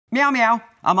Meow meow,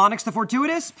 I'm Onyx the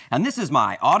Fortuitous, and this is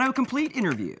my autocomplete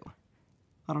interview.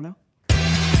 I don't know.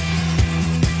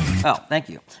 Oh, thank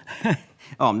you.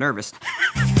 Oh, I'm nervous.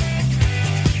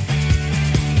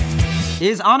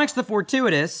 Is Onyx the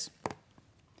Fortuitous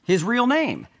his real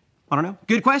name? I don't know.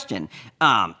 Good question.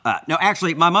 No,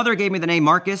 actually, my mother gave me the name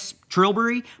Marcus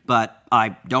Trilbury, but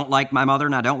I don't like my mother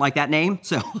and I don't like that name,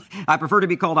 so I prefer to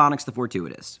be called Onyx the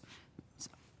Fortuitous.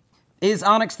 Is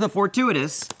Onyx the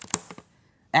Fortuitous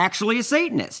actually a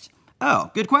Satanist? Oh,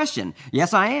 good question.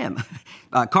 Yes, I am.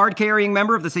 A card-carrying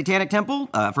member of the Satanic Temple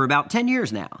for about 10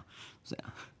 years now. So,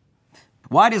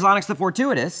 why does Onyx the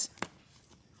Fortuitous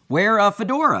wear a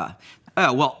fedora?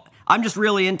 Oh, well, I'm just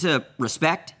really into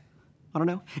respect. I don't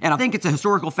know. And I think it's a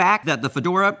historical fact that the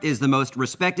fedora is the most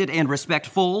respected and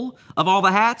respectful of all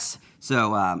the hats.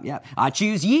 So, yeah, I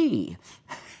choose ye.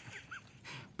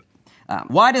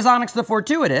 Why does Onyx the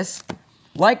Fortuitous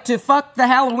like to fuck the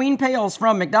Halloween pails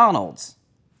from McDonald's?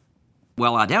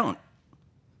 Well, I don't.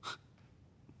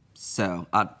 So,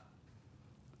 I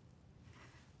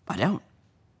don't.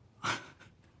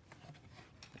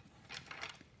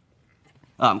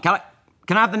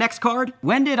 Can I have the next card?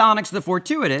 When did Onyx the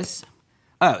Fortuitous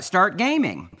start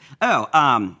gaming?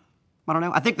 I don't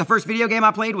know. I think the first video game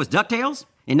I played was DuckTales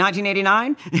in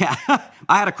 1989. Yeah,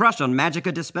 I had a crush on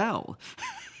Magica Dispel.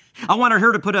 I wanted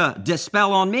her to put a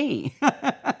dispel on me.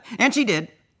 And she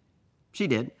did. She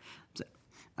did. So,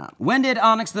 when did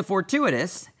Onyx the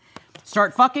Fortuitous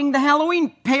start fucking the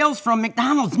Halloween pails from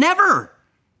McDonald's? Never!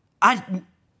 I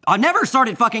never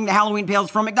started fucking the Halloween pails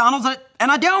from McDonald's,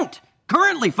 and I don't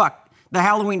currently fuck the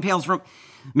Halloween pails from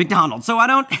McDonald's. So I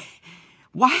don't...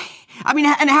 Why? I mean,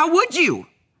 and how would you?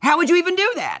 How would you even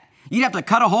do that? You'd have to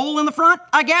cut a hole in the front,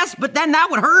 I guess, but then that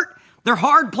would hurt. They're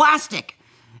hard plastic.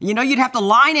 You know, you'd have to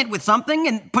line it with something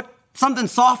and put something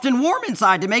soft and warm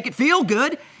inside to make it feel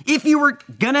good if you were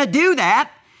gonna do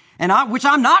that, which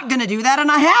I'm not gonna do that,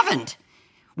 and I haven't.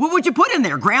 What would you put in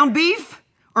there? Ground beef?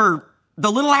 Or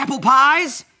the little apple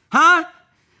pies? Huh?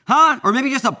 Or maybe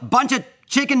just a bunch of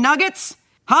chicken nuggets?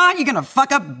 Huh? You gonna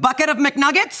fuck a bucket of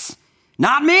McNuggets?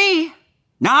 Not me.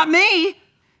 Not me.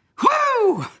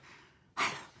 Whew!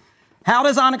 How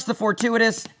does Onyx the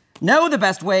Fortuitous know the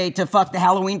best way to fuck the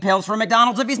Halloween pails from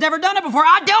McDonald's if he's never done it before?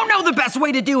 I don't know the best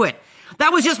way to do it.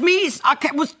 That was just me. I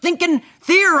was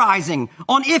theorizing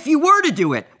on if you were to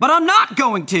do it, but I'm not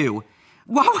going to.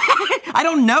 Well, I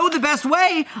don't know the best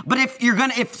way, but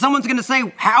if someone's gonna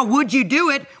say, how would you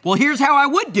do it? Well, here's how I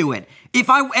would do it.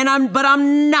 But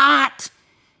I'm not,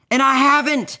 and I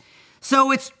haven't.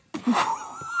 So it's,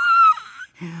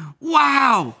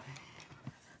 wow.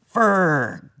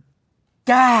 For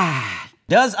God.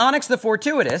 Does Onyx the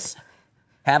Fortuitous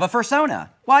have a fursona?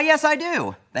 Why, yes, I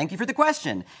do. Thank you for the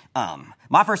question.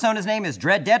 My fursona's name is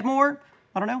Dread Deadmore.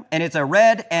 I don't know. And it's a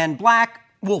red and black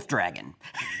wolf dragon.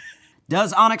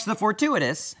 Does Onyx the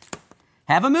Fortuitous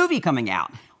have a movie coming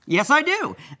out? Yes, I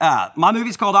do. My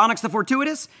movie's called Onyx the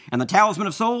Fortuitous and the Talisman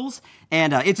of Souls,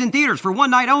 and it's in theaters for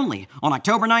one night only on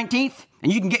October 19th,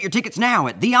 and you can get your tickets now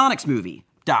at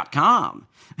theonyxmovie.com.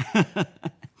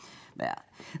 Yeah.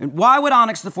 And why would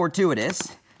Onyx the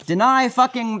Fortuitous deny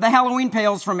fucking the Halloween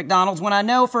pails from McDonald's when I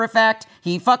know for a fact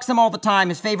he fucks them all the time?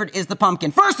 His favorite is the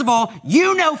pumpkin. First of all,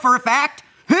 you know for a fact.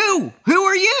 Who? Who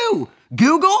are you?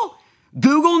 Google?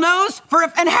 Google knows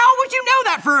and how would you know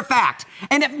that for a fact?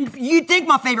 And if you'd think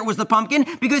my favorite was the pumpkin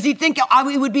because you'd think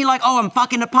it would be like, oh, I'm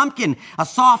fucking a pumpkin, a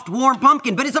soft, warm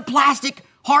pumpkin, but it's a plastic,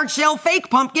 hard shell, fake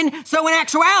pumpkin. So in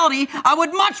actuality, I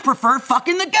would much prefer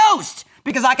fucking the ghost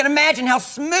because I can imagine how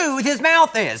smooth his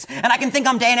mouth is. And I can think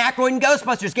I'm Dan Aykroyd in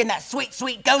Ghostbusters getting that sweet,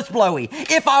 sweet ghost blowy.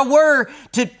 If I were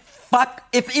to fuck,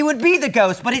 if it would be the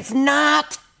ghost, but it's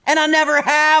not, and I never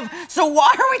have. So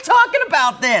why are we talking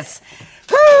about this?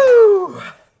 Whew.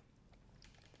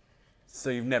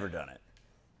 So you've never done it?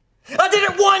 I did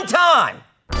it one time!